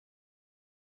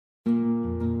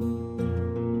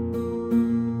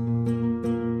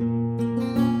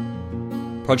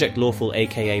Project Lawful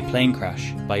aka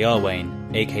Planecrash by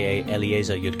Yarwain aka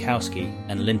Eliezer Yudkowsky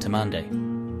and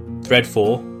Lintamande. Thread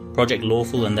 4, Project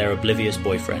Lawful and their Oblivious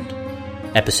boyfriend.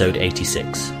 Episode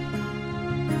 86.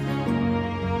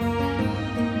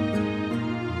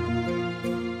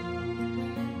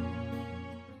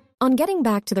 On getting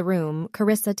back to the room,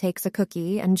 Carissa takes a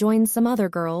cookie and joins some other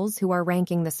girls who are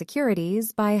ranking the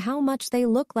securities by how much they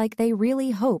look like they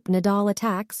really hope Nadal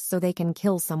attacks so they can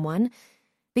kill someone.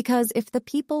 Because if the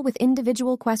people with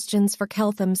individual questions for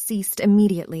Keltham ceased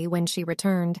immediately when she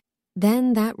returned,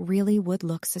 then that really would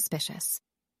look suspicious.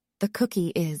 The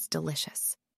cookie is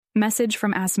delicious. Message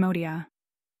from Asmodia.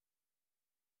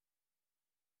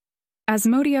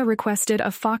 Asmodia requested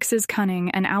a fox's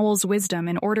cunning and owl's wisdom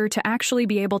in order to actually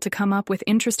be able to come up with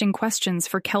interesting questions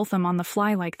for Keltham on the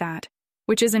fly like that,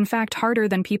 which is in fact harder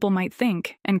than people might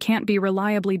think and can't be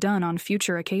reliably done on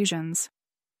future occasions.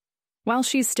 While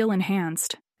she's still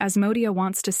enhanced, Asmodia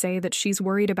wants to say that she's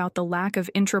worried about the lack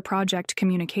of intra-project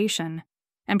communication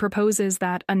and proposes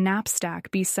that a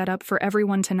knapsack be set up for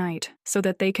everyone tonight so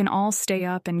that they can all stay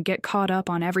up and get caught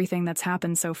up on everything that's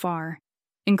happened so far,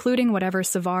 including whatever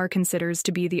Savar considers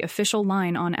to be the official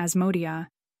line on Asmodia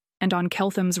and on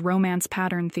Keltham's romance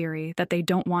pattern theory that they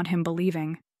don't want him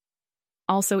believing.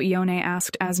 Also, Ione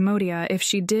asked Asmodia if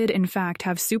she did in fact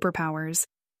have superpowers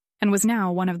and was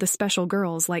now one of the special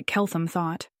girls like Keltham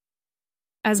thought.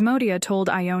 Asmodia told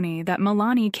Ione that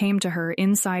Milani came to her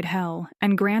inside hell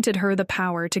and granted her the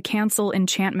power to cancel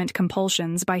enchantment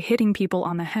compulsions by hitting people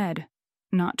on the head.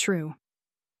 Not true.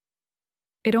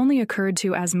 It only occurred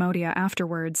to Asmodia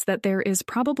afterwards that there is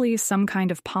probably some kind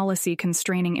of policy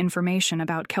constraining information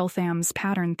about Keltham's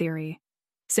pattern theory,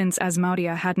 since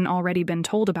Asmodia hadn't already been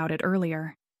told about it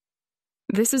earlier.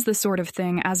 This is the sort of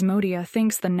thing Asmodia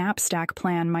thinks the knapsack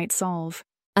plan might solve.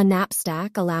 A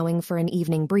knapsack allowing for an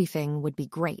evening briefing would be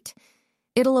great.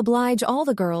 It'll oblige all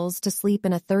the girls to sleep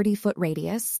in a 30-foot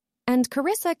radius, and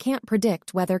Carissa can't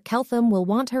predict whether Keltham will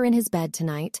want her in his bed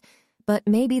tonight, but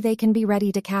maybe they can be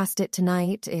ready to cast it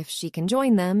tonight if she can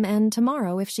join them and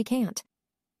tomorrow if she can't.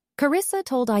 Carissa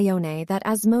told Ione that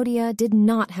Asmodia did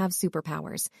not have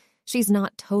superpowers. She's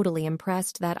not totally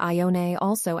impressed that Ione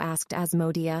also asked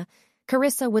Asmodia.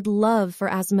 Carissa would love for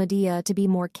Asmodia to be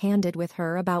more candid with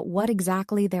her about what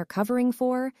exactly they're covering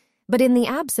for, but in the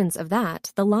absence of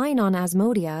that, the line on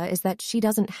Asmodia is that she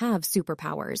doesn't have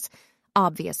superpowers.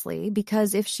 Obviously,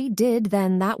 because if she did,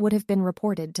 then that would have been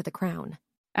reported to the Crown.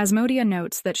 Asmodia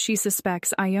notes that she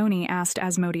suspects Ione asked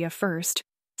Asmodia first,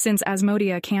 since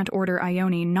Asmodia can't order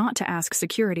Ione not to ask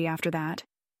security after that,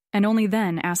 and only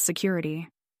then ask security,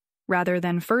 rather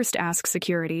than first ask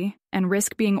security and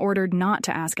risk being ordered not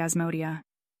to ask Asmodia.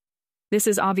 This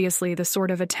is obviously the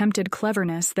sort of attempted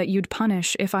cleverness that you'd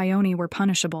punish if Ione were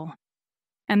punishable.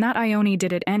 And that Ione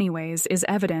did it anyways is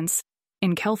evidence,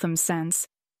 in Keltham's sense,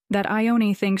 that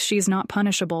Ione thinks she's not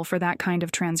punishable for that kind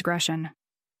of transgression.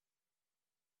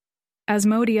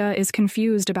 Asmodia is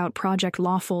confused about Project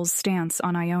Lawful's stance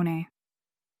on Ione.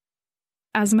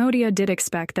 Asmodia did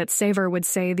expect that Savar would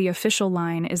say the official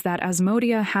line is that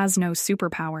Asmodia has no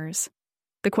superpowers.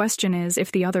 The question is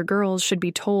if the other girls should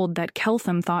be told that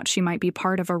Keltham thought she might be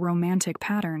part of a romantic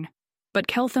pattern. But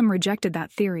Keltham rejected that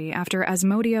theory after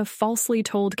Asmodia falsely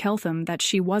told Keltham that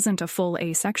she wasn't a full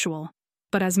asexual,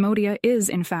 but Asmodia is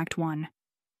in fact one,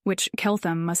 which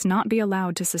Keltham must not be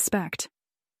allowed to suspect.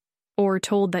 Or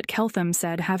told that Keltham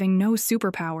said having no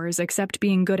superpowers except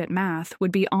being good at math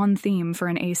would be on theme for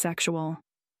an asexual.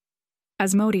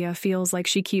 Asmodia feels like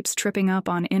she keeps tripping up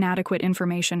on inadequate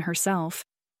information herself,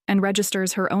 and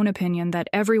registers her own opinion that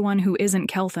everyone who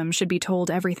isn't Keltham should be told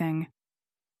everything.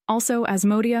 Also,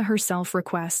 Asmodia herself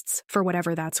requests, for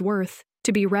whatever that's worth,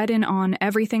 to be read in on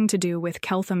everything to do with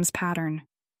Keltham's pattern,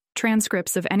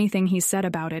 transcripts of anything he said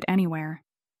about it anywhere.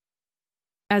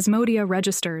 Asmodia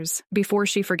registers, before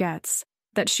she forgets,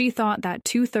 that she thought that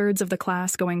 2/3 of the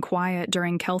class going quiet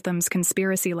during Keltham's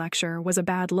conspiracy lecture was a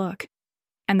bad look,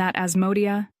 and that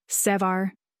Asmodia,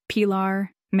 Savar,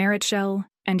 Pilar, Meritchel,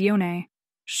 and Ione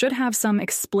should have some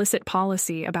explicit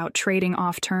policy about trading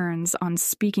off turns on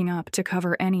speaking up to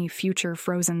cover any future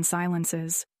frozen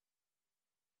silences.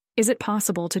 Is it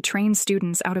possible to train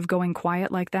students out of going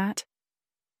quiet like that?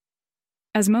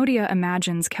 Asmodia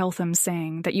imagines Keltham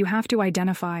saying that you have to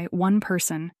identify one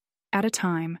person, at a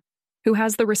time, who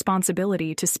has the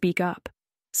responsibility to speak up,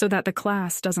 so that the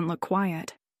class doesn't look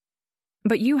quiet.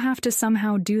 But you have to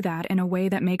somehow do that in a way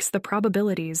that makes the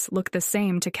probabilities look the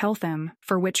same to Keltham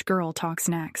for which girl talks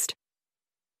next.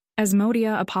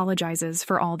 Asmodia apologizes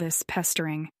for all this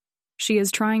pestering. She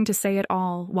is trying to say it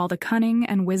all while the cunning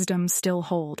and wisdom still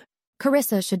hold.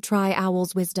 Carissa should try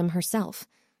Owl's wisdom herself.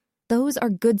 Those are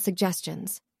good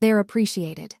suggestions. They're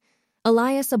appreciated.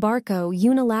 Elias Abarco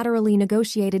unilaterally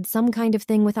negotiated some kind of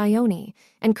thing with Ione,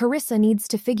 and Carissa needs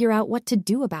to figure out what to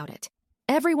do about it.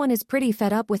 Everyone is pretty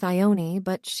fed up with Ione,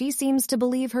 but she seems to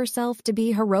believe herself to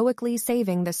be heroically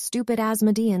saving the stupid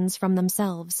Asmodeans from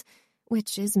themselves,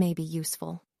 which is maybe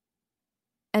useful.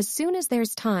 As soon as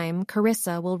there's time,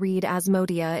 Carissa will read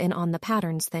Asmodia in On the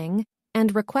Patterns thing,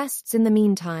 and requests in the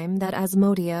meantime that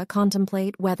Asmodia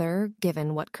contemplate whether,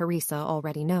 given what Carissa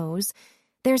already knows,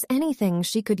 there's anything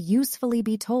she could usefully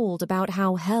be told about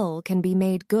how hell can be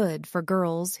made good for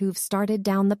girls who've started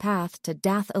down the path to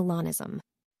Dath Ilanism.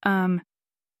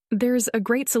 There's a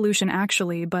great solution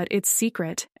actually, but it's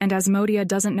secret, and Asmodia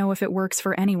doesn't know if it works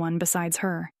for anyone besides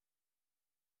her.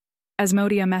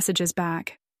 Asmodia messages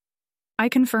back. I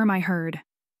confirm I heard.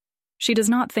 She does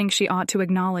not think she ought to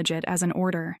acknowledge it as an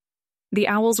order. The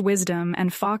owl's wisdom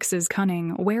and fox's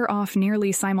cunning wear off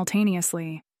nearly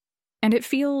simultaneously. And it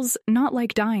feels not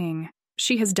like dying.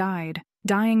 She has died.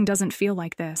 Dying doesn't feel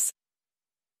like this.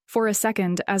 For a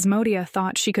second, Asmodia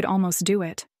thought she could almost do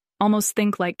it, almost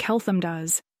think like Keltham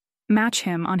does, match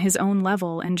him on his own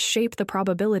level and shape the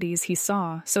probabilities he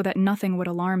saw so that nothing would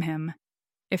alarm him,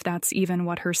 if that's even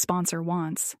what her sponsor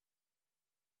wants.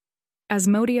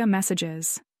 Asmodia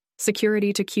messages,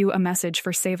 security to queue a message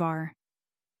for Savar.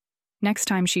 Next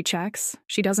time she checks,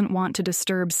 she doesn't want to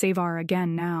disturb Savar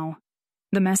again now.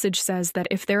 The message says that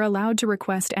if they're allowed to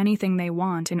request anything they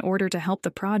want in order to help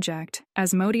the project,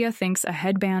 Asmodia thinks a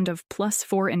headband of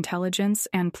 +4 intelligence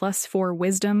and +4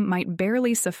 wisdom might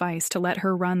barely suffice to let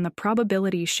her run the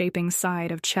probability-shaping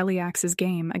side of Cheliax's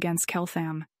game against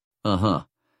Keltham.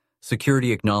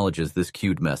 Security acknowledges this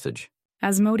queued message.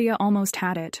 Asmodia almost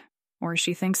had it, or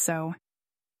she thinks so.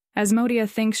 Asmodia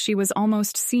thinks she was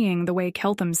almost seeing the way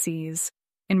Keltham sees.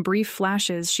 In brief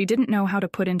flashes she didn't know how to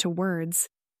put into words.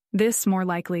 This more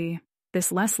likely,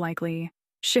 this less likely,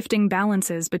 shifting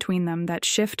balances between them that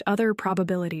shift other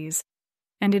probabilities.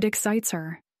 And it excites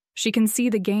her. She can see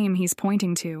the game he's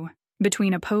pointing to,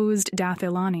 between opposed Dath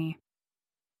Ilani.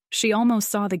 She almost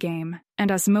saw the game,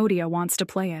 and Asmodia wants to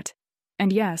play it.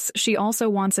 And yes, she also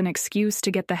wants an excuse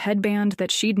to get the headband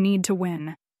that she'd need to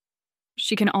win.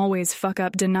 She can always fuck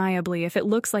up deniably if it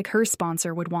looks like her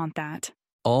sponsor would want that.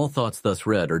 All thoughts thus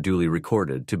read are duly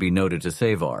recorded to be noted to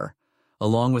Savar,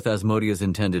 along with Asmodia's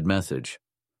intended message.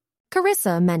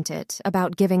 Carissa meant it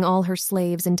about giving all her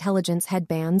slaves intelligence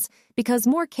headbands because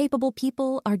more capable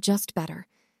people are just better.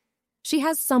 She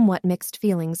has somewhat mixed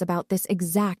feelings about this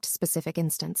exact specific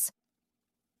instance.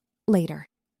 Later.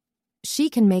 She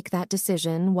can make that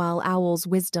decision while Owl's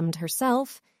wisdomed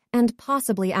herself and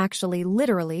possibly actually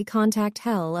literally contact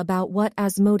Hell about what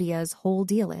Asmodia's whole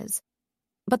deal is.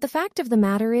 But the fact of the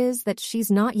matter is that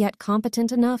she's not yet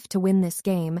competent enough to win this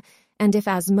game, and if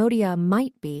Asmodia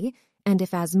might be, and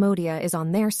if Asmodia is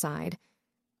on their side.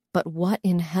 But what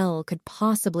in hell could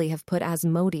possibly have put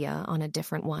Asmodia on a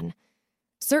different one?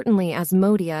 Certainly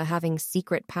Asmodia having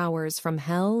secret powers from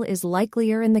Hell is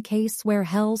likelier in the case where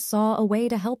Hell saw a way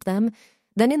to help them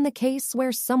than in the case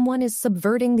where someone is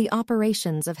subverting the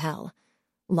operations of Hell.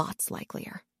 Lots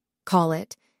likelier. Call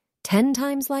it 10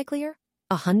 times likelier?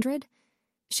 100?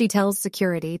 She tells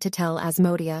security to tell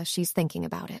Asmodia she's thinking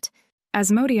about it.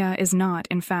 Asmodia is not,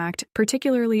 in fact,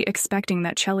 particularly expecting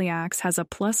that Cheliax has a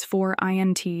 +4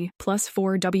 INT,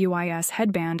 +4 WIS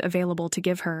headband available to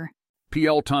give her.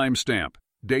 PL timestamp,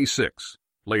 day 6,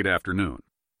 late afternoon.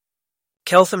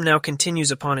 Keltham now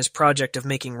continues upon his project of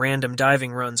making random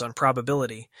diving runs on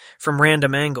probability, from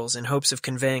random angles in hopes of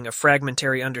conveying a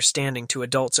fragmentary understanding to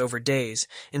adults over days,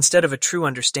 instead of a true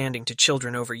understanding to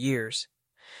children over years.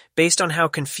 Based on how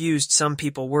confused some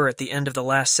people were at the end of the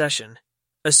last session,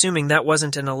 assuming that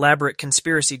wasn't an elaborate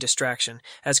conspiracy distraction,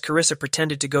 as Carissa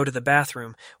pretended to go to the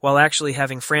bathroom while actually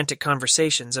having frantic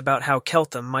conversations about how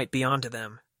Keltham might be onto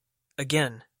them.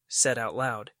 Again, said out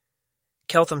loud.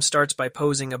 Keltham starts by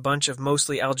posing a bunch of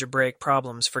mostly algebraic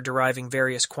problems for deriving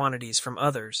various quantities from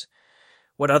others,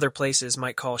 what other places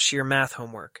might call sheer math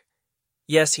homework.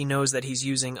 Yes, he knows that he's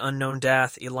using unknown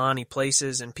Dath Ilani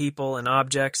places and people and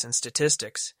objects and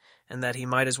statistics, and that he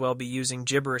might as well be using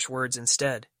gibberish words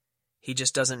instead. He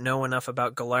just doesn't know enough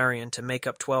about Galarian to make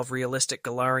up 12 realistic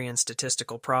Galarian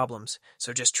statistical problems,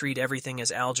 so just treat everything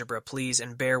as algebra, please,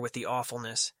 and bear with the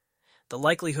awfulness. The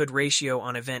likelihood ratio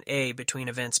on event A between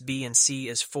events B and C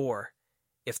is 4.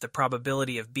 If the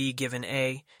probability of B given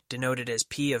A, denoted as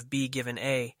P of B given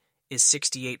A, is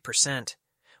 68%,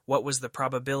 what was the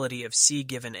probability of C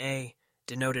given A,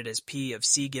 denoted as P of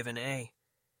C given A?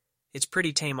 It's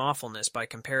pretty tame awfulness by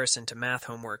comparison to math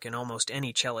homework in almost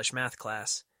any Chelish math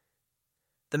class.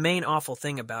 The main awful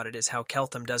thing about it is how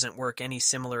Keltham doesn't work any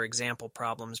similar example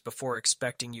problems before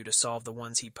expecting you to solve the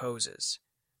ones he poses.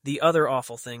 The other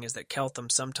awful thing is that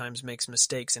Keltham sometimes makes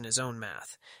mistakes in his own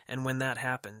math, and when that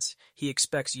happens, he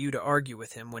expects you to argue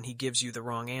with him when he gives you the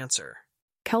wrong answer.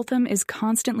 Keltham is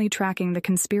constantly tracking the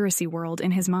conspiracy world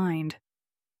in his mind.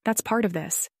 That's part of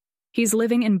this. He's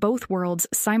living in both worlds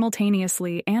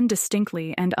simultaneously and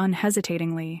distinctly and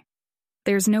unhesitatingly.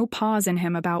 There's no pause in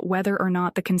him about whether or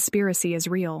not the conspiracy is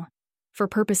real, for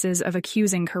purposes of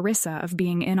accusing Carissa of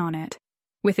being in on it,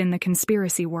 within the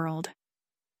conspiracy world.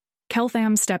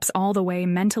 Keltham steps all the way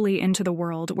mentally into the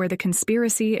world where the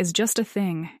conspiracy is just a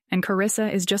thing and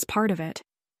Carissa is just part of it,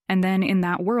 and then in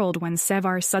that world when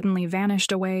Sevar suddenly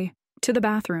vanished away, to the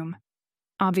bathroom.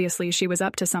 Obviously she was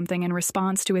up to something in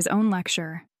response to his own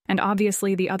lecture, and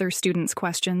obviously the other students'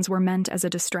 questions were meant as a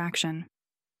distraction.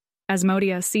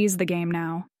 Asmodia sees the game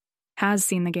now, has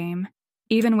seen the game,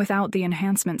 even without the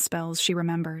enhancement spells she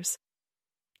remembers.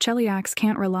 Cheliax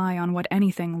can't rely on what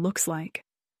anything looks like.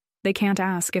 They can't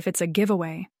ask if it's a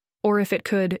giveaway, or if it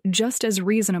could just as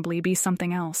reasonably be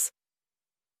something else.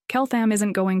 Keltham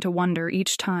isn't going to wonder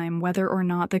each time whether or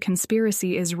not the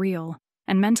conspiracy is real,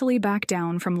 and mentally back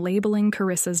down from labeling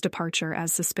Carissa's departure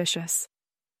as suspicious.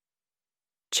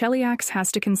 Cheliax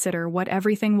has to consider what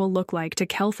everything will look like to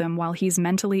Keltham while he's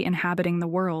mentally inhabiting the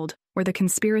world, where the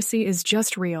conspiracy is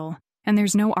just real, and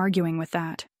there's no arguing with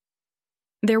that.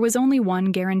 There was only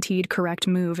one guaranteed correct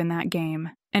move in that game,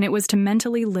 and it was to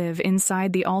mentally live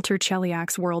inside the Alter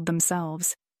Cheliax world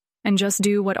themselves, and just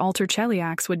do what Alter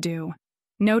Cheliax would do.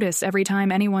 Notice every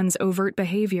time anyone's overt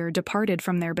behavior departed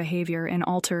from their behavior in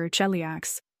Alter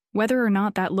Cheliax, whether or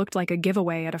not that looked like a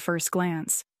giveaway at a first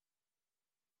glance.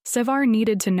 Sevar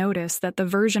needed to notice that the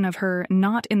version of her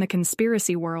not in the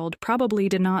conspiracy world probably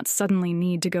did not suddenly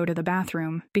need to go to the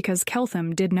bathroom, because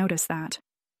Keltham did notice that.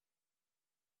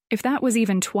 If that was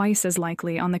even twice as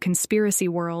likely on the conspiracy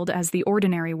world as the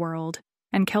ordinary world,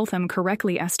 and Keltham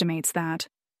correctly estimates that,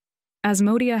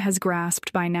 Asmodia has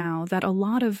grasped by now that a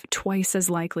lot of twice as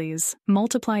likelies,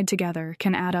 multiplied together,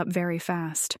 can add up very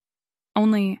fast.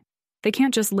 Only, they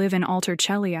can't just live in Alter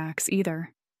Cheliax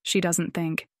either, she doesn't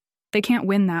think. They can't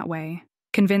win that way,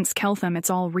 convince Keltham it's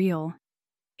all real.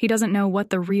 He doesn't know what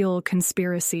the real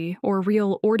conspiracy or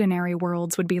real ordinary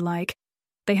worlds would be like.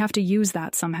 They have to use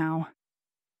that somehow.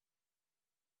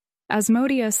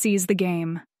 Asmodia sees the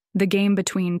game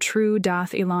between true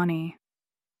Dath Ilani.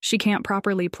 She can't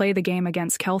properly play the game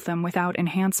against Keltham without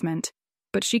enhancement,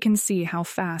 but she can see how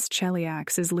fast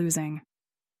Cheliax is losing.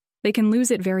 They can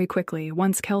lose it very quickly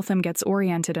once Keltham gets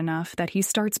oriented enough that he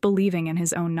starts believing in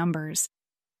his own numbers.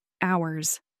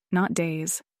 Hours, not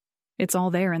days. It's all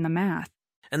there in the math.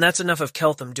 And that's enough of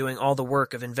Keltham doing all the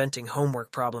work of inventing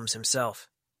homework problems himself.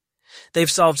 They've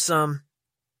solved some.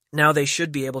 Now they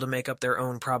should be able to make up their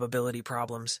own probability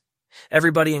problems.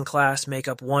 Everybody in class make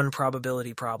up one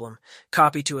probability problem,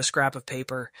 copy to a scrap of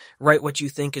paper, write what you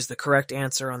think is the correct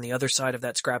answer on the other side of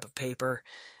that scrap of paper,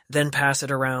 then pass it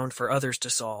around for others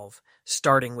to solve,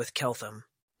 starting with Keltham.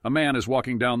 A man is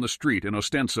walking down the street in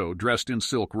ostenso dressed in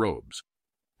silk robes.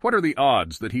 What are the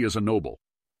odds that he is a noble?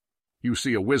 You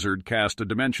see a wizard cast a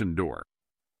dimension door.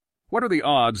 What are the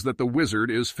odds that the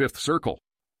wizard is fifth circle?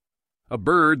 A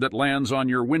bird that lands on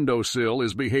your windowsill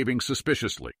is behaving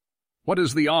suspiciously. What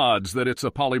is the odds that it's a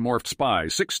polymorphed spy?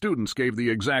 6 students gave the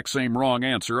exact same wrong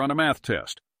answer on a math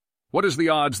test. What is the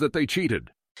odds that they cheated?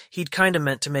 He'd kinda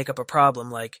meant to make up a problem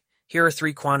like, here are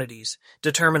 3 quantities,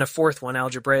 determine a 4th one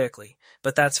algebraically,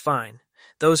 but that's fine.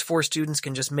 Those 4 students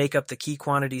can just make up the key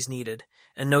quantities needed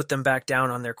and note them back down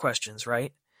on their questions,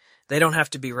 right? They don't have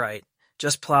to be right,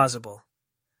 just plausible.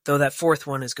 Though that 4th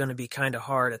one is going to be kinda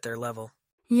hard at their level.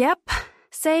 Yep.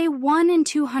 Say 1 in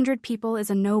 200 people is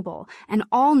a noble, and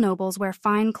all nobles wear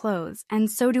fine clothes, and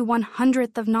so do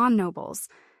 1/100th of non-nobles.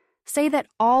 Say that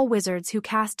all wizards who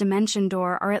cast Dimension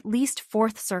Door are at least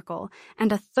 4th circle,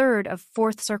 and 1/3 of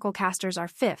 4th circle casters are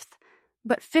 5th.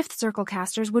 But 5th circle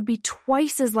casters would be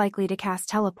twice as likely to cast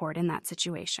Teleport in that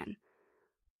situation.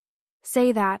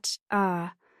 Say that,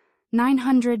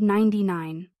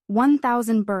 999,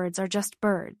 1,000 birds are just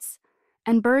birds,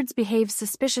 and birds behave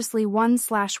suspiciously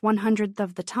 1/100th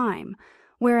of the time,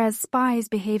 whereas spies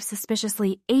behave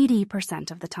suspiciously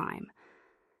 80% of the time.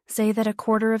 Say that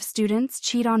 1/4 of students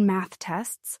cheat on math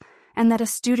tests, and that a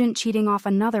student cheating off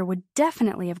another would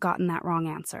definitely have gotten that wrong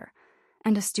answer,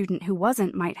 and a student who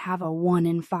wasn't might have a 1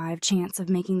 in 5 chance of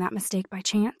making that mistake by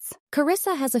chance.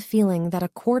 Carissa has a feeling that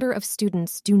 1/4 of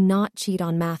students do not cheat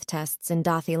on math tests in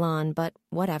Dath Ilan, but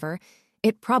whatever.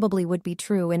 It probably would be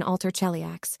true in Alter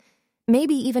Cheliax.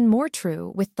 Maybe even more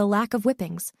true with the lack of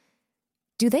whippings.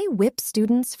 Do they whip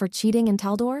students for cheating in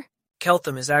Taldor?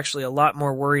 Keltham is actually a lot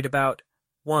more worried about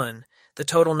 1. The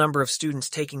total number of students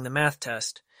taking the math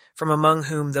test, from among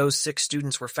whom those 6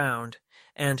 students were found,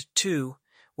 and 2.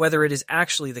 Whether it is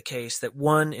actually the case that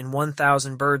 1 in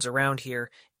 1,000 birds around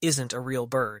here isn't a real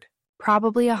bird.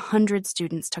 Probably 100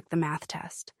 students took the math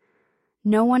test.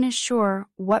 No one is sure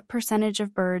what percentage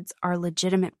of birds are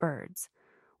legitimate birds.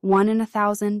 1 in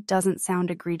 1,000 doesn't sound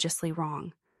egregiously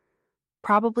wrong.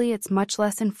 Probably it's much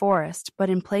less in forest, but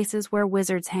in places where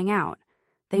wizards hang out.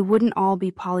 They wouldn't all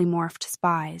be polymorphed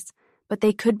spies, but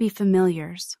they could be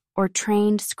familiars or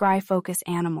trained scry-focus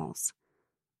animals.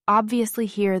 Obviously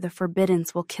here the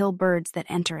forbiddance will kill birds that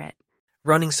enter it.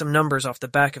 Running some numbers off the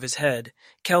back of his head,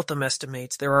 Keltham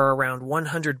estimates there are around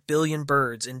 100 billion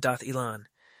birds in Dath Ilan.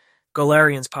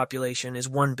 Golarian's population is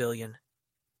 1 billion.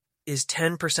 Is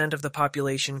 10% of the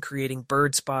population creating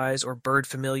bird spies or bird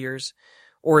familiars,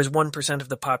 or is 1% of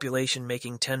the population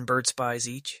making 10 bird spies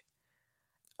each?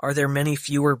 Are there many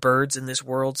fewer birds in this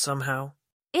world somehow?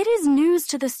 It is news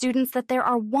to the students that there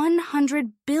are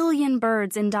 100 billion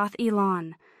birds in Dath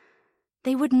Ilan.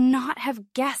 They would not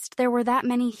have guessed there were that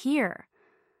many here.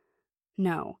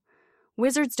 No,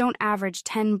 wizards don't average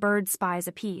 10 bird spies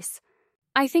apiece.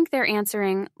 I think they're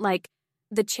answering, like,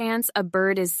 the chance a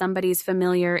bird is somebody's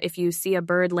familiar if you see a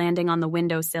bird landing on the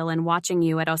windowsill and watching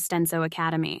you at Ostenso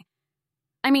Academy.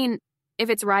 I mean, if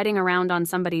it's riding around on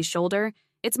somebody's shoulder,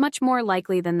 it's much more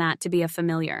likely than that to be a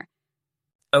familiar.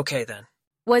 Okay, then.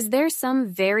 Was there some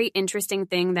very interesting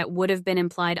thing that would have been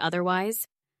implied otherwise?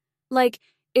 Like,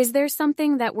 is there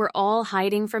something that we're all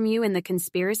hiding from you in the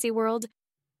conspiracy world?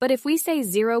 But if we say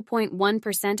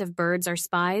 0.1% of birds are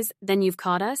spies, then you've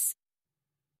caught us?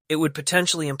 It would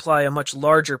potentially imply a much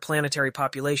larger planetary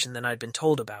population than I'd been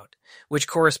told about, which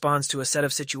corresponds to a set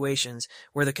of situations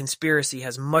where the conspiracy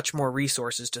has much more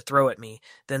resources to throw at me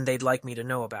than they'd like me to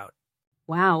know about.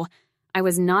 Wow, I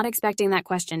was not expecting that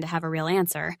question to have a real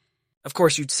answer. Of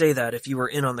course you'd say that if you were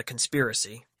in on the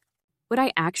conspiracy. Would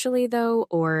I actually, though,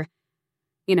 or...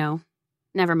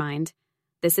 never mind.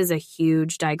 This is a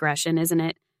huge digression, isn't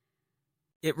it?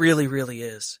 It really, really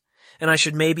is. And I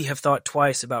should maybe have thought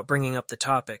twice about bringing up the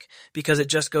topic, because it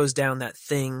just goes down that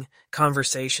thing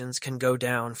conversations can go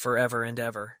down forever and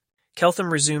ever.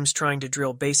 Keltham resumes trying to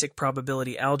drill basic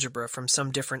probability algebra from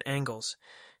some different angles.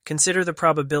 Consider the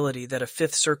probability that a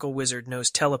fifth circle wizard knows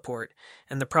teleport,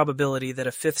 and the probability that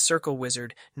a fifth circle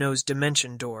wizard knows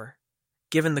dimension door,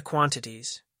 given the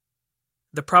quantities.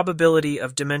 The probability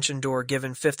of dimension door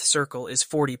given fifth circle is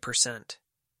 40%.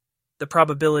 The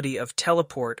probability of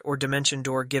teleport or dimension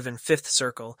door given fifth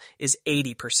circle is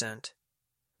 80%.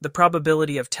 The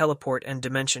probability of teleport and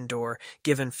dimension door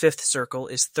given fifth circle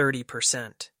is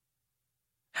 30%.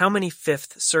 How many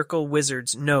fifth circle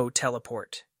wizards know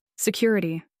teleport?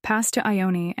 Security. Pass to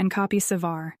Ione and copy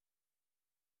Savar.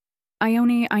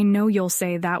 Ione, I know you'll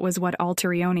say that was what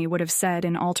Alterione would have said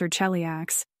in Altered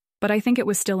Cheliax, but I think it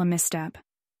was still a misstep.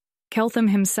 Keltham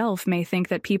himself may think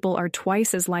that people are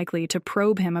twice as likely to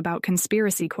probe him about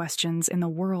conspiracy questions in the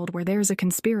world where there's a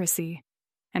conspiracy.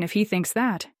 And if he thinks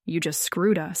that, you just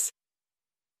screwed us.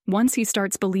 Once he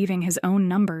starts believing his own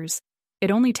numbers,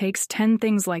 it only takes 10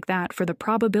 things like that for the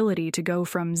probability to go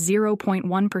from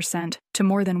 0.1% to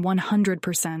more than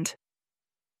 100%.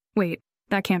 Wait,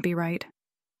 that can't be right.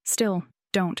 Still,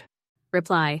 don't.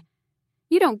 Reply.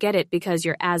 You don't get it because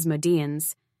you're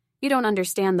Asmodeans. You don't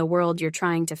understand the world you're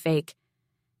trying to fake.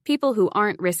 People who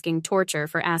aren't risking torture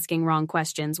for asking wrong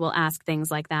questions will ask things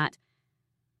like that.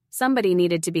 Somebody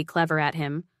needed to be clever at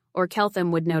him, or Keltham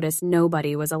would notice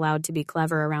nobody was allowed to be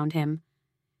clever around him.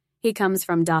 He comes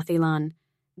from Dath Ilan.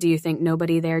 Do you think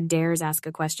nobody there dares ask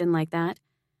a question like that?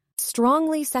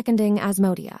 Strongly seconding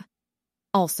Asmodia.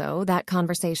 Also, that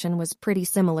conversation was pretty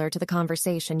similar to the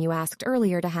conversation you asked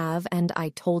earlier to have, and I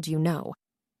told you no.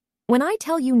 When I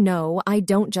tell you no, I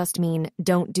don't just mean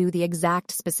don't do the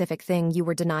exact specific thing you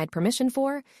were denied permission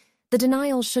for. The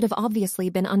denial should have obviously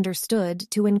been understood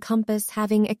to encompass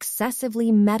having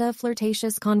excessively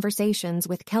meta-flirtatious conversations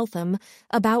with Keltham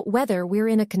about whether we're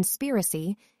in a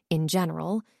conspiracy, in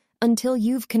general, until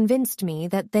you've convinced me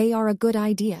that they are a good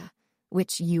idea,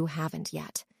 which you haven't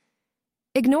yet.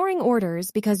 Ignoring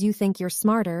orders because you think you're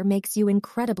smarter makes you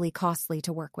incredibly costly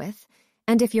to work with.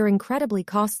 And if you're incredibly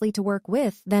costly to work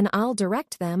with, then I'll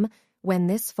direct them, when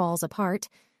this falls apart,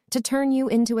 to turn you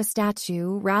into a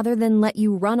statue rather than let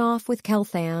you run off with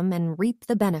Keltham and reap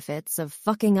the benefits of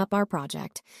fucking up our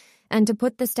project, and to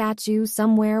put the statue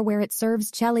somewhere where it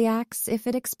serves Cheliax if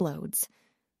it explodes.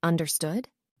 Understood?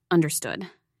 Understood.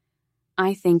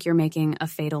 I think you're making a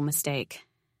fatal mistake,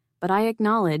 but I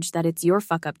acknowledge that it's your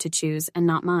fuck-up to choose and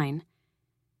not mine.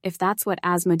 If that's what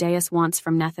Asmodeus wants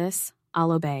from Nethys,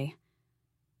 I'll obey.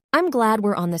 I'm glad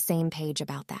we're on the same page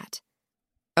about that.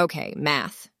 Okay,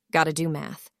 math. Gotta do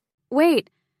math. Wait,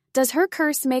 does her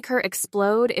curse make her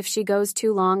explode if she goes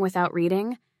too long without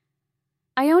reading?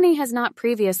 Ione has not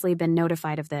previously been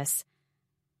notified of this.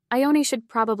 Ione should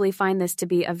probably find this to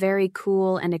be a very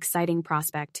cool and exciting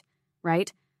prospect,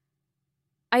 right?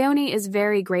 Ione is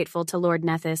very grateful to Lord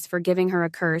Nethys for giving her a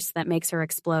curse that makes her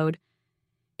explode.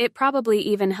 It probably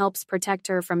even helps protect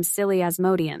her from silly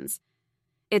Asmodeans.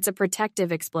 It's a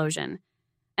protective explosion,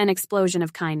 an explosion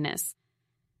of kindness.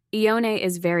 Ione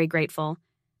is very grateful.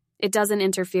 It doesn't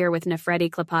interfere with Nefredi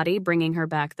Klapati bringing her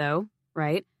back, though,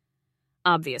 right?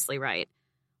 Obviously right.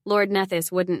 Lord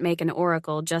Nethys wouldn't make an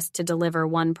oracle just to deliver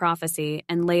one prophecy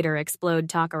and later explode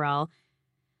Takaral.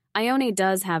 Ione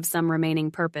does have some remaining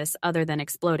purpose other than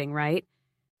exploding, right?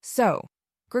 So,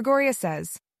 Gregoria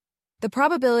says, the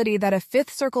probability that a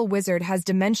fifth circle wizard has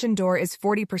Dimension Door is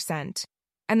 40%,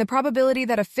 and the probability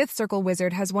that a fifth circle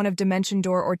wizard has one of Dimension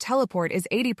Door or Teleport is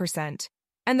 80%,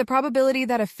 and the probability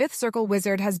that a fifth circle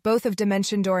wizard has both of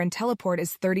Dimension Door and Teleport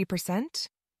is 30%?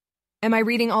 Am I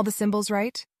reading all the symbols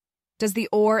right? Does the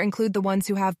or include the ones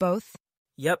who have both?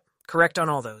 Yep, correct on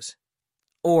all those.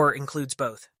 Or includes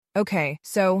both. Okay,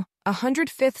 so 100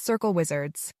 fifth circle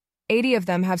wizards. 80 of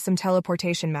them have some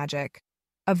teleportation magic.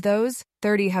 Of those,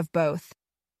 30 have both.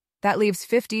 That leaves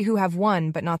 50 who have one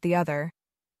but not the other.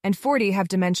 And 40 have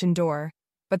Dimension Door,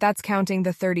 but that's counting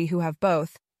the 30 who have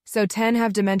both. So 10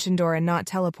 have Dimension Door and not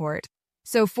Teleport.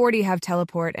 So 40 have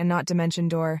Teleport and not Dimension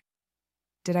Door.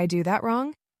 Did I do that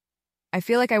wrong? I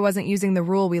feel like I wasn't using the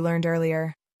rule we learned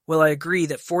earlier. Well, I agree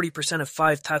that 40% of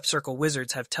 5-type circle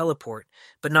wizards have Teleport,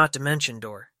 but not Dimension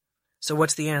Door. So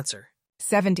what's the answer?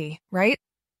 70, right?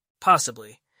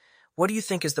 Possibly. What do you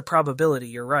think is the probability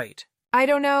you're right? I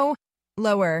don't know.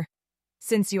 Lower,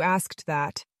 since you asked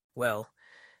that. Well,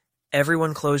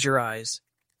 everyone close your eyes,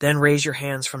 then raise your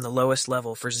hands from the lowest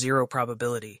level for 0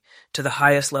 probability to the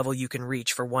highest level you can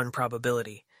reach for 1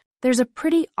 probability. There's a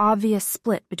pretty obvious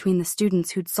split between the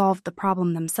students who'd solved the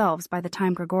problem themselves by the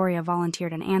time Gregoria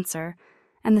volunteered an answer,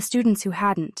 and the students who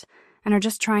hadn't, and are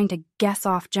just trying to guess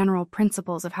off general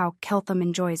principles of how Keltham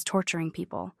enjoys torturing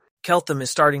people. Keltham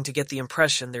is starting to get the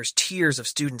impression there's tiers of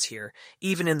students here,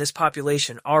 even in this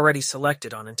population already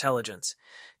selected on intelligence.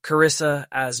 Carissa,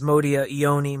 Asmodia,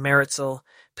 Ione, Meritzel,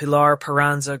 Pilar,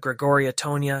 Peranza, Gregoria,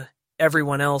 Tonia,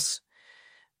 everyone else.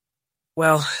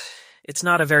 Well, it's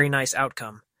not a very nice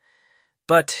outcome.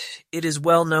 But it is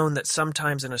well known that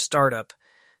sometimes in a startup,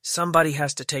 somebody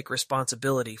has to take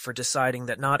responsibility for deciding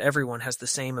that not everyone has the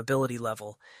same ability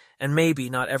level, and maybe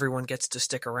not everyone gets to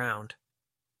stick around.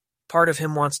 Part of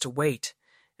him wants to wait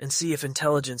and see if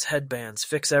intelligence headbands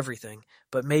fix everything,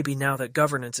 but maybe now that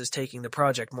governance is taking the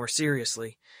project more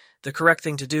seriously, the correct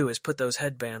thing to do is put those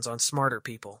headbands on smarter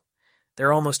people.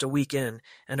 They're almost a week in,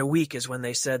 and a week is when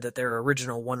they said that their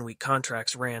original 1-week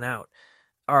contracts ran out.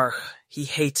 He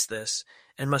hates this,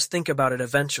 and must think about it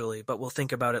eventually, but will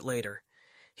think about it later.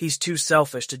 He's too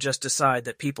selfish to just decide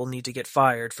that people need to get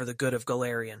fired for the good of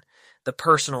Galarian. The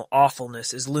personal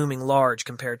awfulness is looming large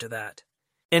compared to that.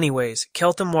 Anyways,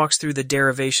 Keltham walks through the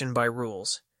derivation by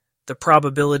rules. The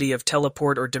probability of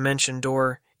teleport or dimension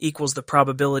door equals the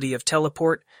probability of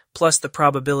teleport plus the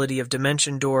probability of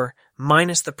dimension door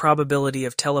minus the probability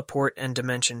of teleport and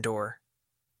dimension door.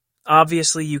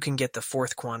 Obviously, you can get the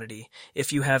fourth quantity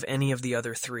if you have any of the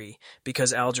other 3,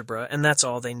 because algebra, and that's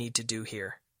all they need to do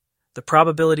here. The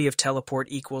probability of teleport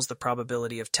equals the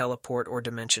probability of teleport or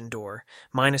dimension door,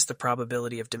 minus the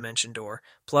probability of dimension door,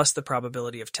 plus the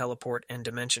probability of teleport and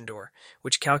dimension door,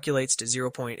 which calculates to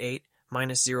 0.8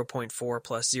 minus 0.4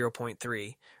 plus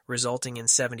 0.3, resulting in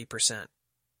 70%.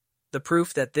 The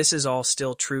proof that this is all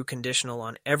still true conditional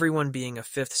on everyone being a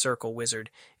 5th circle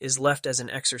wizard is left as an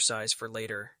exercise for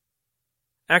later.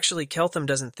 Actually, Keltham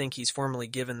doesn't think he's formally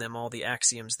given them all the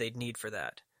axioms they'd need for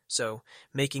that, so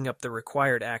making up the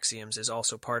required axioms is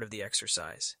also part of the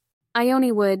exercise.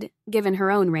 Ione would, given her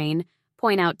own reign,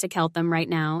 point out to Keltham right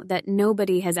now that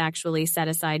nobody has actually set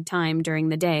aside time during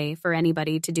the day for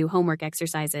anybody to do homework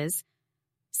exercises.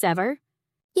 Sever?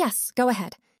 Yes, go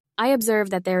ahead. I observe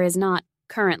that there is not,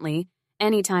 currently,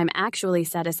 any time actually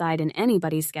set aside in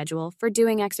anybody's schedule for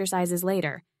doing exercises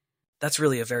later. That's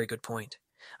really a very good point.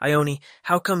 Ione,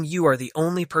 how come you are the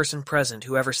only person present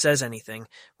who ever says anything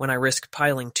when I risk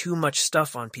piling too much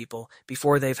stuff on people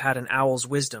before they've had an owl's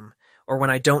wisdom, or when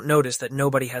I don't notice that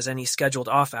nobody has any scheduled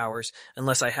off hours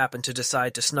unless I happen to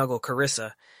decide to snuggle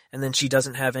Carissa, and then she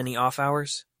doesn't have any off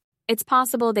hours? It's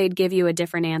possible they'd give you a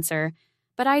different answer,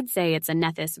 but I'd say it's a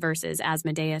Nethys versus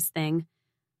Asmodeus thing.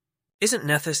 Isn't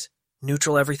Nethys,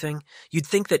 Neutral everything? You'd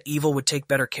think that evil would take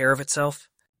better care of itself?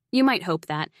 You might hope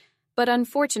that. But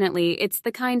unfortunately, it's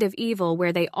the kind of evil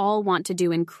where they all want to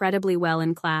do incredibly well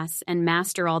in class and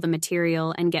master all the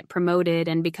material and get promoted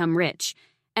and become rich,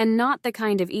 and not the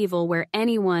kind of evil where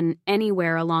anyone,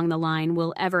 anywhere along the line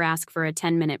will ever ask for a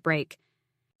 10-minute break.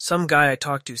 Some guy I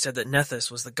talked to said that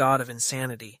Nethys was the god of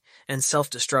insanity and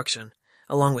self-destruction,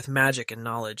 along with magic and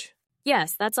knowledge.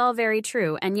 Yes, that's all very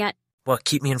true, and yet... Well,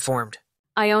 keep me informed.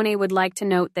 Ione would like to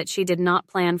note that she did not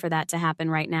plan for that to happen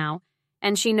right now,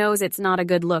 and she knows it's not a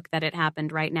good look that it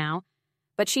happened right now,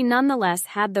 but she nonetheless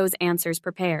had those answers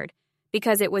prepared,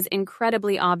 because it was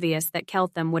incredibly obvious that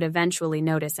Keltham would eventually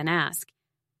notice and ask.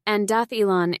 And Dath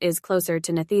Ilan is closer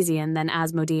to Nethesian than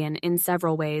Asmodean in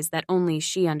several ways that only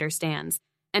she understands,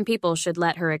 and people should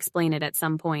let her explain it at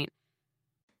some point.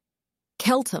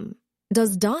 Keltham,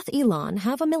 does Dath Ilan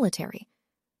have a military?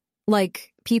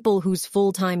 Like, people whose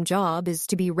full-time job is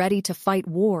to be ready to fight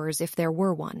wars if there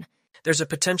were one. There's a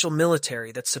potential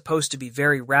military that's supposed to be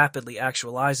very rapidly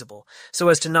actualizable, so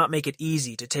as to not make it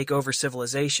easy to take over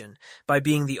civilization by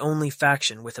being the only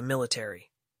faction with a military.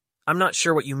 I'm not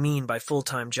sure what you mean by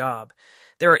full-time job.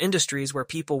 There are industries where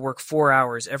people work 4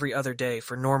 hours every other day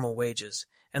for normal wages,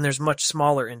 and there's much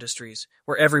smaller industries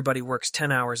where everybody works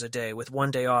 10 hours a day with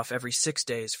 1 day off every 6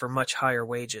 days for much higher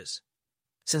wages.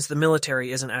 Since the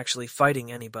military isn't actually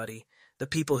fighting anybody, the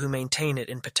people who maintain it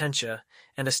in potentia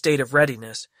and a state of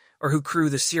readiness, or who crew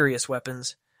the serious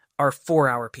weapons, are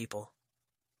 4-hour people.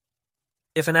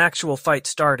 If an actual fight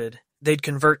started, they'd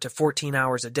convert to 14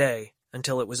 hours a day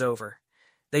until it was over.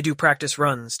 They do practice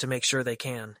runs to make sure they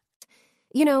can.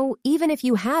 You know, even if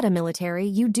you had a military,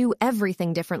 you do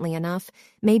everything differently enough,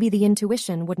 maybe the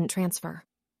intuition wouldn't transfer.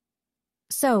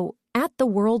 So, at the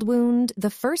World Wound, the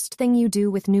first thing you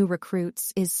do with new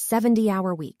recruits is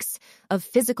 70-hour weeks of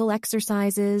physical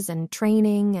exercises and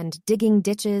training and digging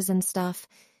ditches and stuff,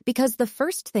 because the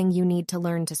first thing you need to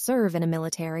learn to serve in a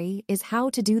military is how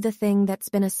to do the thing that's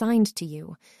been assigned to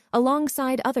you,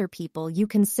 alongside other people you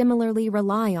can similarly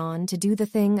rely on to do the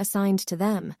thing assigned to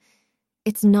them.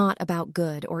 It's not about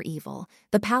good or evil.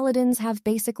 The paladins have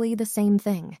basically the same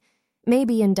thing.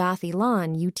 Maybe in Dath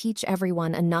Ilan you teach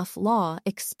everyone enough law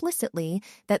explicitly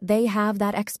that they have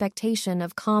that expectation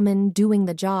of common doing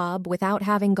the job without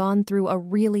having gone through a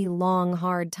really long,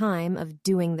 hard time of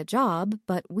doing the job,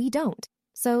 but we don't.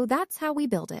 So that's how we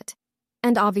build it.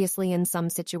 And obviously in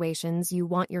some situations you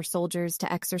want your soldiers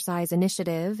to exercise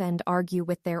initiative and argue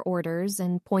with their orders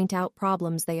and point out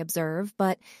problems they observe,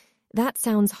 but that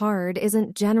sounds hard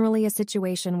isn't generally a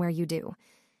situation where you do.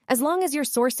 As long as you're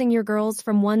sourcing your girls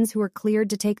from ones who are cleared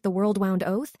to take the Worldwound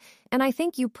Oath, and I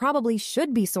think you probably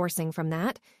should be sourcing from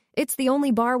that, it's the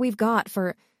only bar we've got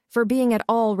for being at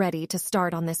all ready to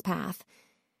start on this path.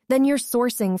 Then you're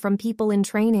sourcing from people in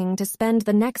training to spend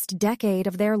the next decade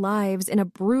of their lives in a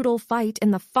brutal fight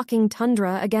in the fucking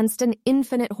tundra against an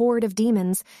infinite horde of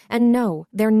demons, and no,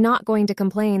 they're not going to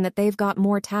complain that they've got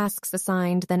more tasks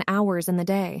assigned than hours in the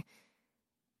day.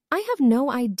 I have no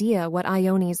idea what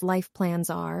Ione's life plans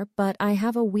are, but I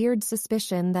have a weird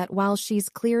suspicion that while she's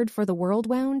cleared for the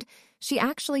Worldwound, she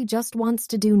actually just wants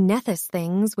to do Nethys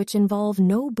things which involve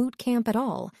no boot camp at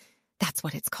all. That's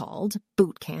what it's called,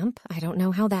 boot camp. I don't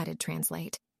know how that'd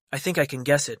translate. I think I can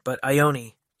guess it, but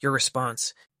Ione, your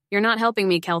response. You're not helping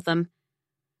me, Keltham.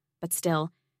 But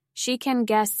still, she can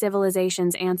guess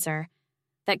civilization's answer,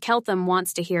 that Keltham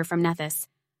wants to hear from Nethys.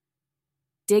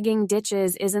 Digging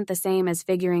ditches isn't the same as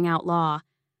figuring out law.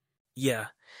 Yeah,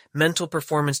 mental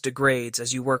performance degrades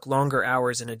as you work longer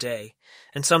hours in a day,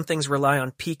 and some things rely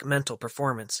on peak mental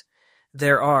performance.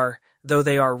 There are, though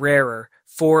they are rarer,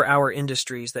 4-hour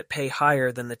industries that pay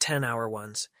higher than the 10-hour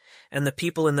ones, and the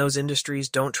people in those industries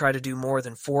don't try to do more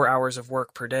than 4 hours of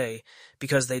work per day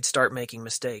because they'd start making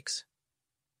mistakes.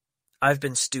 I've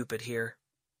been stupid here.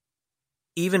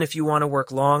 Even if you want to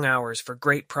work long hours for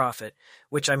great profit,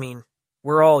 which I mean,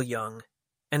 we're all young,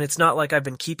 and it's not like I've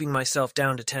been keeping myself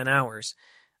down to 10 hours.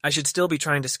 I should still be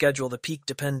trying to schedule the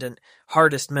peak-dependent,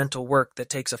 hardest mental work that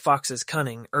takes a fox's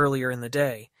cunning earlier in the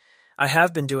day. I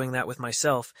have been doing that with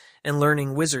myself and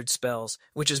learning wizard spells,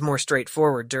 which is more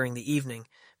straightforward during the evening,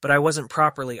 but I wasn't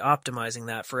properly optimizing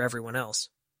that for everyone else.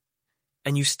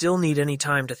 And you still need any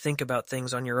time to think about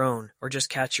things on your own or just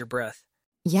catch your breath.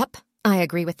 Yep, I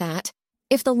agree with that.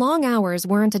 If the long hours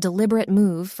weren't a deliberate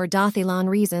move for Dath Ilan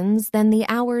reasons, then the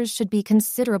hours should be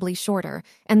considerably shorter,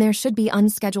 and there should be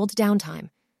unscheduled downtime.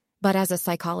 But as a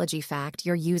psychology fact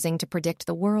you're using to predict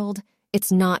the world,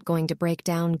 it's not going to break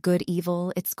down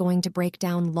good-evil, it's going to break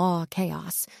down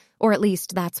law-chaos. Or at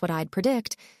least that's what I'd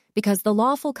predict, because the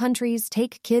lawful countries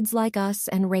take kids like us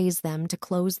and raise them to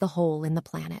close the hole in the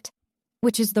planet.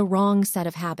 which is the wrong set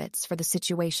of habits for the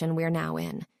situation we're now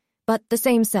in, but the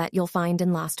same set you'll find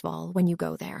in Lastval when you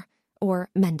go there, or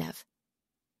Mendev.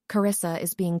 Carissa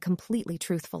is being completely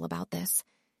truthful about this.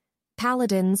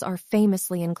 Paladins are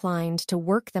famously inclined to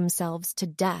work themselves to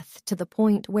death to the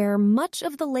point where much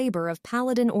of the labor of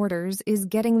paladin orders is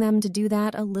getting them to do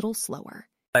that a little slower.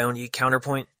 Ione,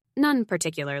 counterpoint? None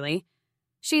particularly.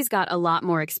 She's got a lot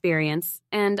more experience,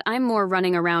 and I'm more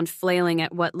running around flailing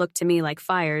at what look to me like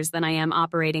fires than I am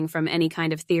operating from any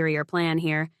kind of theory or plan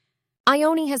here.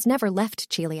 Ione has never left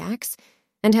Cheliax,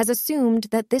 and has assumed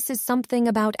that this is something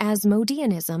about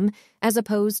Asmodeanism as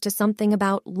opposed to something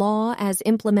about law as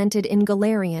implemented in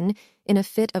Galarian in a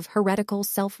fit of heretical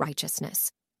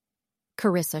self-righteousness.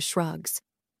 Carissa shrugs.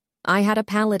 I had a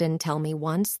paladin tell me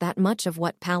once that much of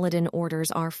what paladin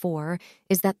orders are for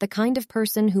is that the kind of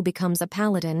person who becomes a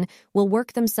paladin will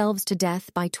work themselves to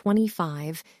death by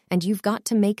 25, and you've got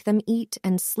to make them eat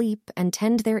and sleep and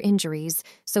tend their injuries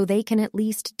so they can at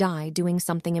least die doing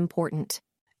something important.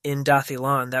 In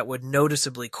Dathilan, that would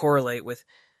noticeably correlate with,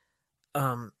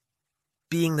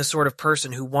 being the sort of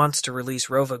person who wants to release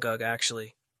Rovagug,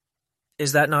 actually.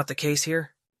 Is that not the case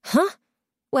here? Huh?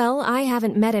 Well, I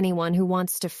haven't met anyone who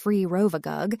wants to free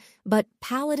Rovagug, but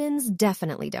paladins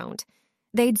definitely don't.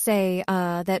 They'd say,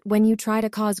 that when you try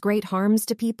to cause great harms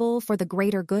to people for the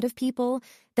greater good of people,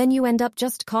 then you end up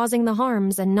just causing the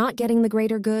harms and not getting the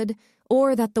greater good,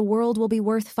 or that the world will be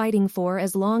worth fighting for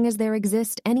as long as there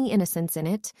exists any innocence in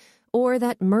it, or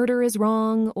that murder is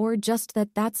wrong, or just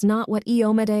that that's not what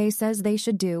Iomade says they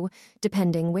should do,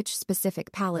 depending which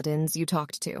specific paladins you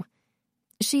talked to.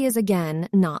 She is again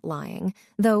not lying,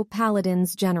 though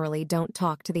paladins generally don't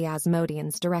talk to the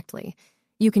Asmodeans directly.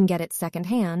 You can get it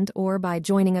secondhand or by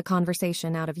joining a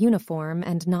conversation out of uniform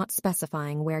and not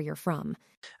specifying where you're from.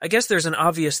 I guess there's an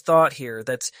obvious thought here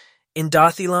that's, in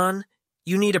Dathilan,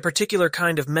 you need a particular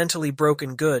kind of mentally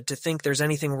broken good to think there's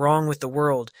anything wrong with the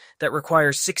world that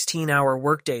requires 16-hour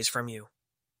workdays from you.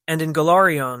 And in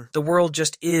Galarion, the world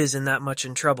just is in that much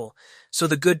in trouble, so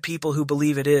the good people who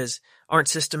believe it is aren't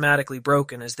systematically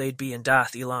broken as they'd be in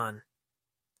Dathilan.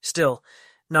 Still,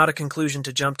 not a conclusion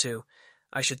to jump to.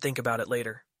 I should think about it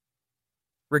later.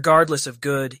 Regardless of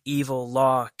good, evil,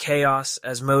 law, chaos,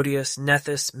 Asmodeus,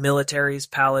 Nethys, militaries,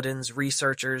 paladins,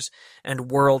 researchers,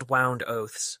 and world-wound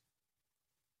oaths.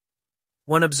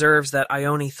 One observes that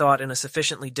Ione thought in a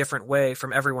sufficiently different way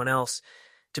from everyone else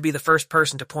to be the first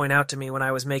person to point out to me when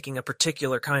I was making a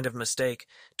particular kind of mistake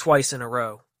twice in a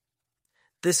row.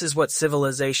 This is what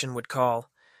civilization would call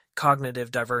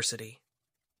cognitive diversity.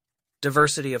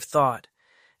 Diversity of thought,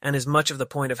 and is much of the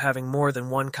point of having more than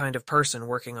one kind of person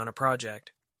working on a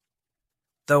project.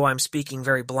 Though I'm speaking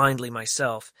very blindly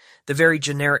myself, the very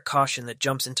generic caution that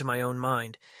jumps into my own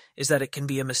mind is that it can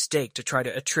be a mistake to try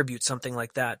to attribute something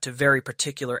like that to very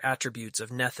particular attributes of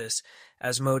Nethys,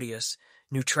 Asmodeus,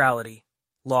 neutrality,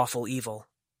 lawful evil.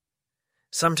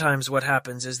 Sometimes what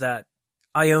happens is that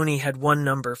Ione had one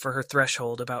number for her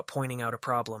threshold about pointing out a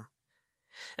problem,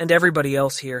 and everybody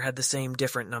else here had the same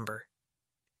different number.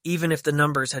 Even if the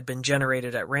numbers had been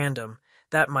generated at random,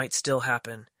 that might still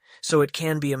happen, so it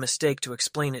can be a mistake to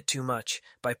explain it too much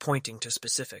by pointing to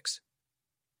specifics.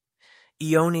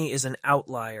 Ione is an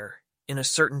outlier in a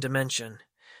certain dimension,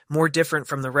 more different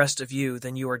from the rest of you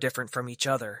than you are different from each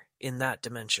other in that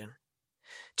dimension.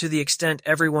 To the extent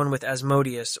everyone with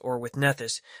Asmodeus or with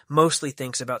Nethys mostly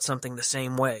thinks about something the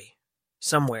same way.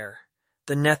 Somewhere,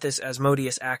 the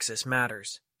Nethys-Asmodeus axis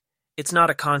matters. It's not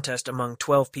a contest among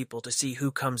 12 people to see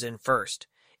who comes in first.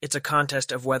 It's a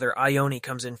contest of whether Ione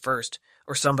comes in first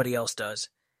or somebody else does,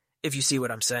 if you see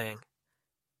what I'm saying.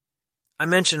 I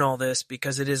mention all this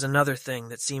because it is another thing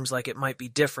that seems like it might be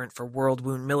different for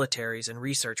world-wound militaries and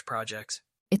research projects.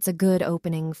 It's a good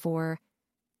opening for...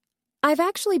 I've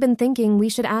actually been thinking we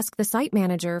should ask the site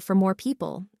manager for more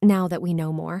people, now that we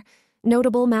know more.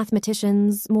 Notable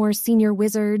mathematicians, more senior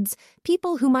wizards,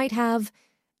 people who might have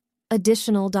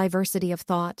additional diversity of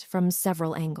thought from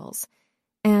several angles.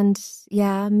 And,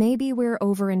 yeah, maybe we're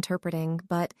overinterpreting,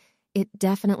 but it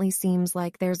definitely seems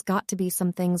like there's got to be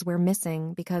some things we're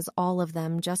missing because all of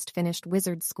them just finished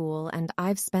wizard school and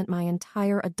I've spent my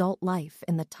entire adult life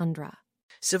in the tundra.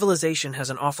 Civilization has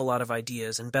an awful lot of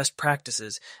ideas and best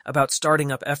practices about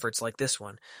starting up efforts like this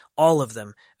one, all of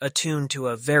them attuned to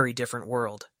a very different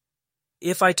world.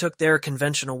 If I took their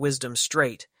conventional wisdom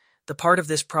straight, the part of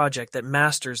this project that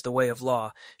masters the way of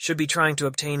law should be trying to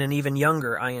obtain an even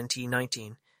younger INT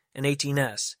 19, an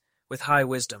 18S, with high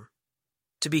wisdom.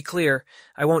 To be clear,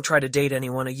 I won't try to date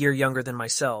anyone a year younger than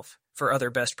myself, for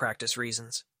other best practice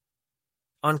reasons.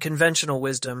 On conventional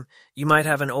wisdom, you might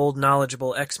have an old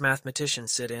knowledgeable ex-mathematician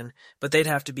sit in, but they'd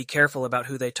have to be careful about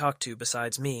who they talk to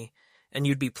besides me, and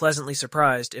you'd be pleasantly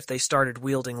surprised if they started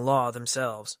wielding law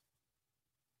themselves.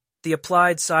 The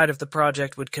applied side of the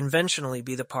project would conventionally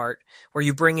be the part where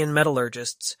you bring in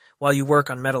metallurgists while you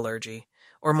work on metallurgy,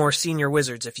 or more senior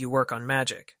wizards if you work on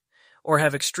magic, or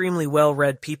have extremely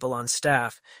well-read people on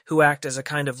staff who act as a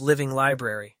kind of living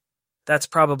library. That's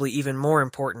probably even more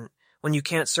important when you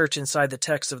can't search inside the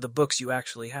text of the books you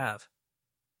actually have.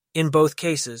 In both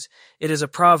cases, it is a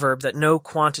proverb that no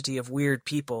quantity of weird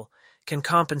people can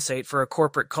compensate for a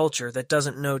corporate culture that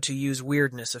doesn't know to use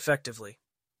weirdness effectively.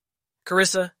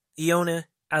 Carissa, Ione,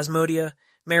 Asmodia,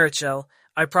 Marichel,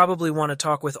 I probably want to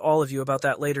talk with all of you about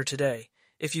that later today,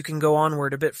 if you can go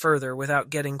onward a bit further without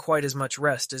getting quite as much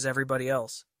rest as everybody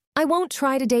else. I won't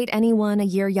try to date anyone a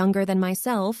year younger than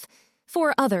myself,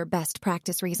 for other best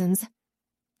practice reasons.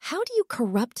 How do you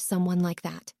corrupt someone like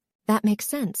that? That makes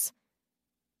sense.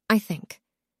 I think.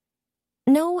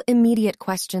 No immediate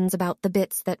questions about the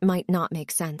bits that might not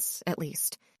make sense, at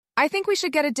least. I think we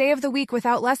should get a day of the week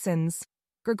without lessons,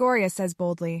 Gregoria says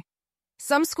boldly.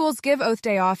 Some schools give Oath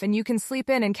Day off and you can sleep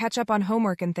in and catch up on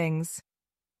homework and things.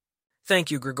 Thank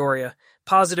you, Gregoria.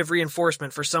 Positive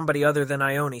reinforcement for somebody other than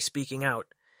Ione speaking out.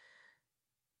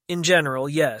 In general,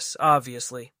 yes,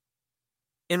 obviously.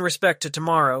 In respect to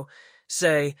tomorrow,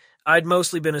 say, I'd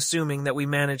mostly been assuming that we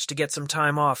managed to get some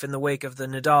time off in the wake of the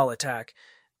Nadal attack.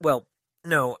 Well,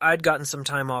 no, I'd gotten some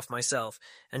time off myself,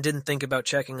 and didn't think about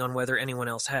checking on whether anyone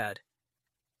else had.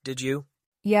 Did you?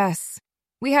 Yes.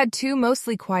 We had 2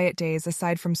 mostly quiet days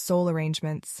aside from soul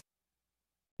arrangements.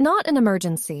 Not an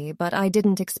emergency, but I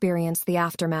didn't experience the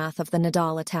aftermath of the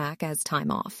Nadal attack as time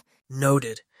off.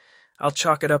 Noted. I'll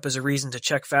chalk it up as a reason to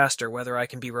check faster whether I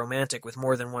can be romantic with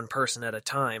more than one person at a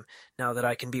time, now that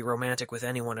I can be romantic with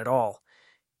anyone at all.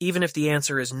 Even if the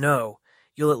answer is no,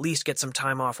 you'll at least get some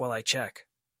time off while I check.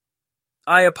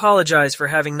 I apologize for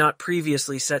having not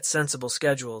previously set sensible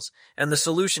schedules, and the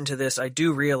solution to this, I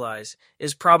do realize,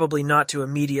 is probably not to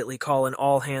immediately call an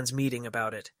all-hands meeting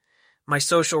about it. My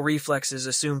social reflexes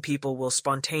assume people will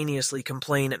spontaneously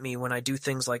complain at me when I do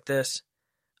things like this.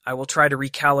 I will try to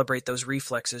recalibrate those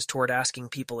reflexes toward asking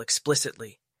people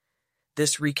explicitly.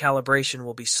 This recalibration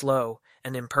will be slow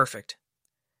and imperfect.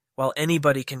 While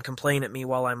anybody can complain at me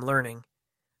while I'm learning,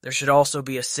 there should also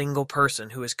be a single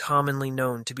person who is commonly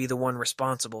known to be the one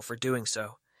responsible for doing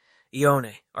so.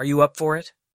 Ione, are you up for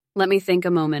it? Let me think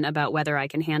a moment about whether I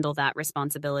can handle that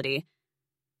responsibility.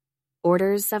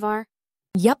 Orders, Sevar?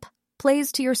 Yep,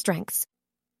 plays to your strengths.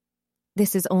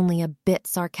 This is only a bit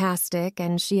sarcastic,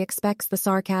 and she expects the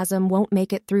sarcasm won't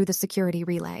make it through the security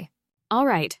relay. All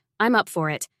right, I'm up for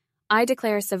it. I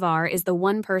declare Sevar is the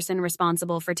one person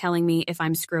responsible for telling me if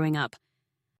I'm screwing up.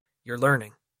 You're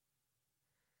learning.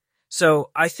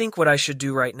 So, I think what I should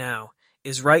do right now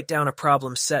is write down a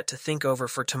problem set to think over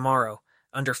for tomorrow,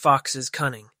 under Fox's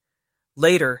cunning.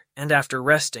 Later, and after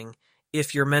resting,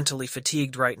 if you're mentally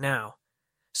fatigued right now.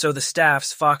 So the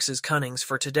staff's Fox's cunnings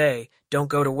for today don't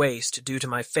go to waste due to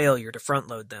my failure to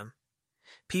front-load them.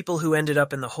 People who ended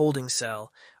up in the holding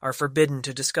cell are forbidden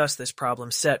to discuss this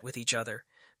problem set with each other,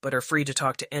 but are free to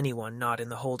talk to anyone not in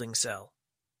the holding cell.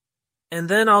 And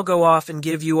then I'll go off and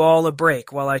give you all a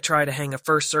break while I try to hang a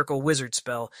first circle wizard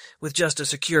spell with just a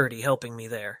security helping me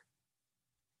there.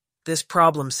 This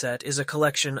problem set is a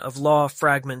collection of law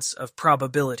fragments of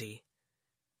probability,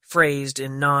 phrased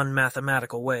in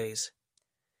non-mathematical ways.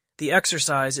 The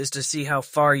exercise is to see how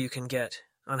far you can get,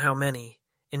 on how many,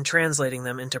 in translating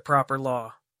them into proper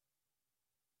law.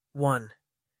 1.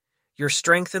 Your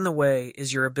strength in the way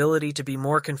is your ability to be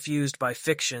more confused by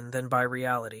fiction than by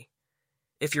reality.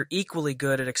 If you're equally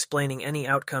good at explaining any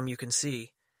outcome you can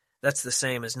see, that's the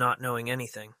same as not knowing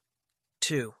anything.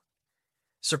 2.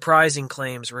 Surprising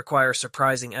claims require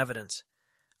surprising evidence.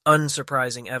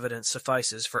 Unsurprising evidence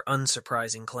suffices for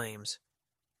unsurprising claims.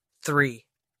 3.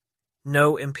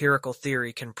 No empirical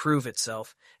theory can prove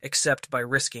itself except by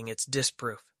risking its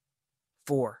disproof.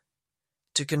 4.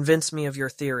 To convince me of your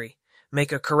theory,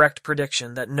 make a correct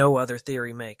prediction that no other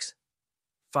theory makes.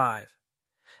 5.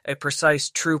 A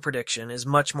precise true prediction is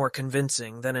much more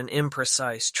convincing than an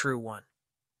imprecise true one.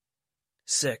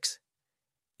 6.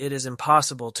 It is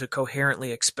impossible to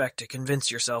coherently expect to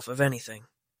convince yourself of anything.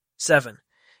 7.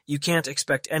 You can't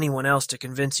expect anyone else to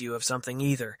convince you of something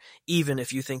either, even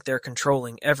if you think they're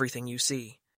controlling everything you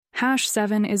see.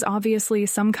 #7 is obviously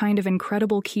some kind of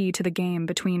incredible key to the game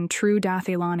between true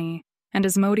Dathilani, and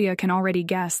Asmodia can already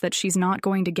guess that she's not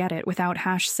going to get it without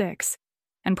 #6,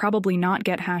 and probably not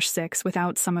get #6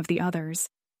 without some of the others,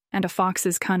 and a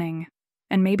fox's cunning,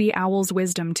 and maybe Owl's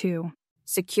wisdom too.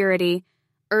 Security.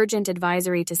 Urgent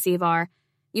advisory to Sevar.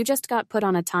 You just got put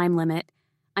on a time limit.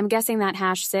 I'm guessing that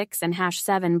 #6 and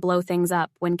 #7 blow things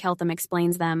up when Keltham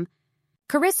explains them.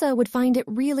 Carissa would find it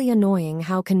really annoying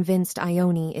how convinced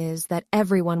Ione is that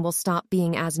everyone will stop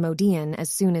being Asmodean as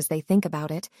soon as they think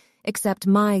about it, except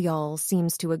my y'all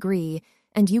seems to agree,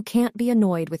 and you can't be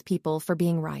annoyed with people for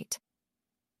being right.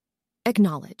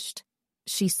 Acknowledged.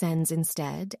 She sends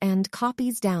instead and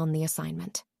copies down the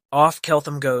assignment. Off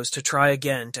Keltham goes to try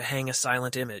again to hang a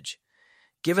silent image.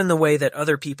 Given the way that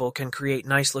other people can create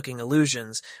nice-looking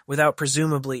illusions without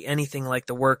presumably anything like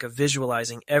the work of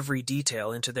visualizing every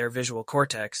detail into their visual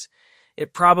cortex,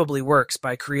 it probably works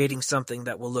by creating something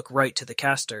that will look right to the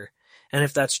caster, and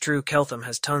if that's true, Keltham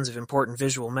has tons of important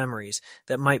visual memories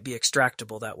that might be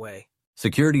extractable that way.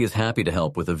 Security is happy to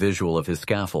help with a visual of his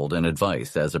scaffold and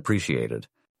advice as appreciated.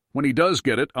 When he does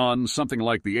get it on something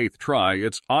like the 8th try,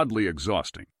 it's oddly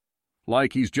exhausting.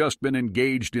 Like he's just been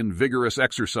engaged in vigorous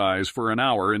exercise for an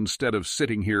hour instead of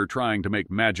sitting here trying to make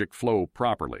magic flow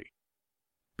properly.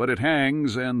 But it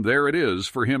hangs, and there it is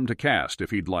for him to cast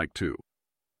if he'd like to.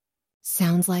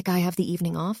 Sounds like I have the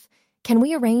evening off. Can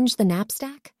we arrange the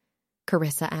knapsack?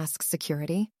 Carissa asks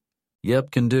security.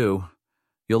 Yep, can do.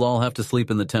 You'll all have to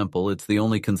sleep in the temple. It's the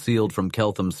only concealed from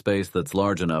Keltham's space that's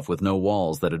large enough with no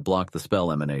walls that'd block the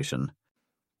spell emanation.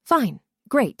 Fine.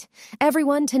 Great.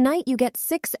 Everyone, tonight you get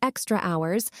 6 extra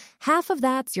hours. Half of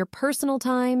that's your personal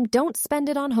time. Don't spend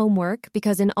it on homework,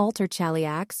 because in Alter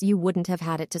Chaliax you wouldn't have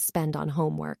had it to spend on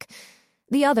homework.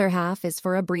 The other half is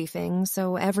for a briefing,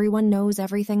 so everyone knows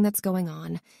everything that's going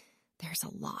on. There's a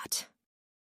lot.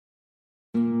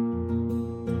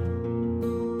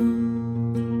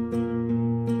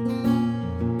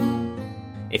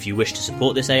 If you wish to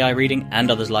support this AI reading and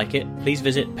others like it, please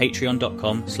visit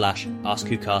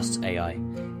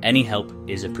patreon.com/AskWhoCastsAI. Any help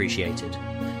is appreciated.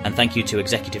 And thank you to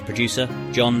executive producer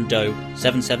John Doe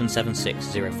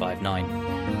 7776059.